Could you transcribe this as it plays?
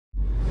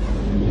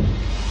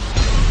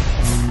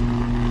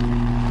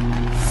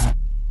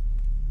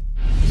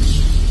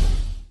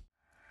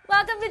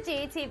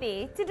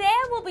GalcoTV. Today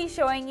I will be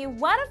showing you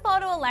what a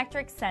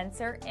photoelectric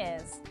sensor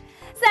is.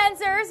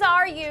 Sensors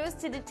are used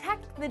to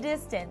detect the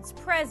distance,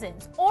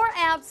 presence, or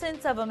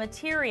absence of a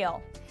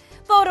material.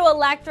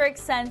 Photoelectric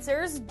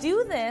sensors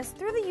do this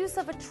through the use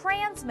of a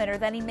transmitter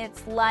that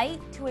emits light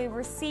to a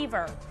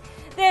receiver.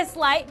 This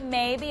light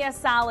may be a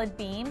solid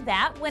beam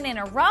that, when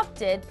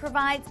interrupted,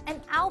 provides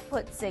an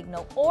output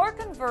signal, or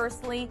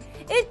conversely,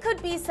 it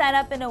could be set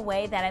up in a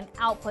way that an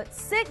output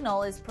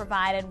signal is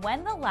provided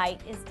when the light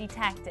is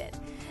detected.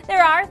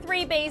 There are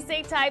three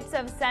basic types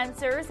of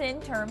sensors in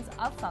terms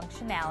of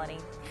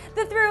functionality.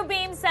 The Thru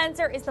beam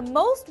sensor is the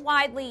most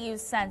widely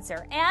used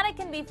sensor, and it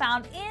can be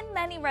found in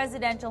many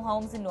residential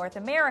homes in North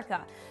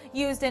America,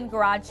 used in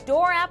garage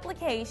door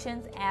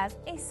applications as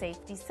a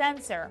safety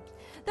sensor.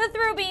 The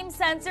Thru beam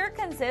sensor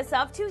consists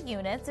of two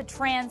units, a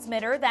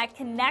transmitter that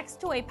connects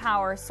to a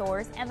power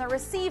source and the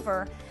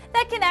receiver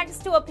that connects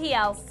to a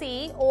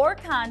PLC or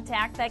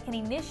contact that can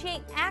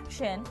initiate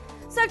action,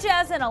 such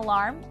as an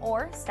alarm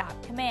or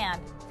stop command.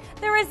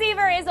 The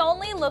receiver is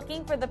only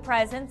looking for the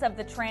presence of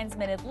the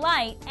transmitted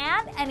light,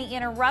 and any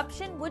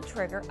interruption would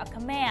trigger a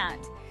command.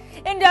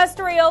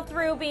 Industrial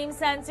Thru beam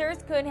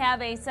sensors could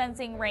have a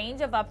sensing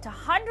range of up to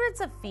hundreds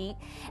of feet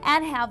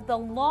and have the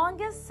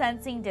longest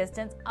sensing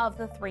distance of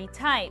the three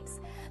types.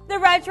 The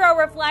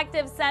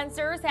retroreflective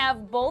sensors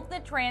have both the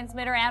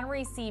transmitter and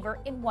receiver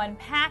in one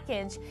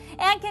package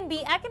and can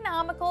be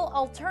economical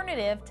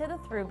alternative to the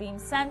Thru beam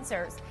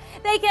sensors.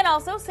 They can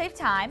also save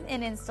time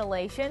in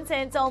installation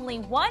since only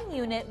one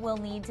unit will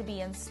need to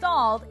be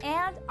installed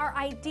and are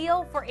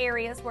ideal for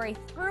areas where a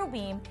Thru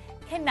beam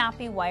cannot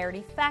be wired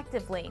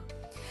effectively.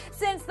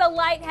 Since the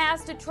light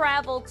has to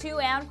travel to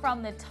and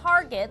from the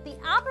target, the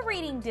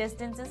operating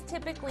distance is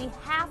typically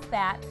half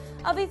that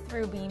of a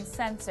Thru beam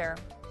sensor.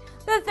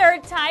 The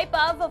third type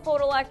of a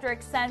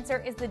photoelectric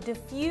sensor is the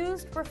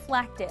diffused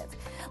reflective.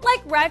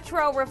 Like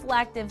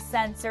retroreflective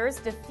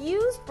sensors,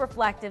 diffused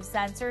reflective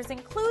sensors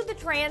include the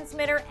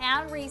transmitter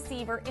and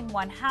receiver in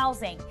one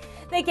housing.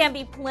 They can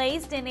be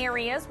placed in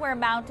areas where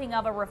mounting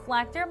of a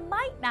reflector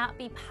might not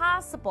be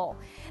possible.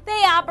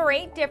 They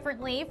operate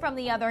differently from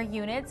the other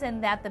units in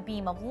that the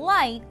beam of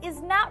light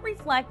is not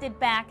reflected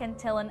back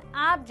until an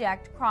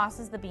object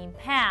crosses the beam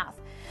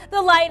path.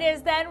 The light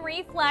is then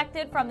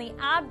reflected from the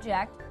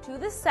object to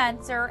the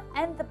sensor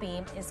and the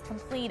beam is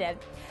completed.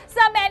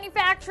 Some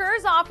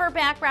manufacturers offer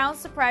background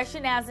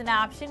suppression as an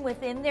option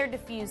within their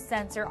diffused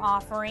sensor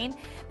offering.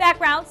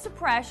 Background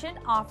suppression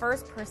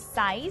offers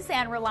precise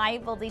and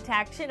reliable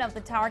detection of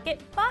the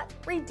target but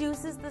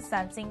reduces the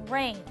sensing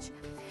range.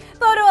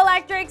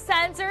 Photoelectric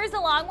sensors,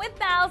 along with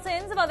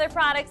thousands of other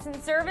products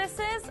and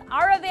services,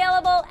 are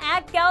available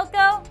at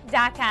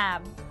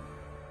Galco.com.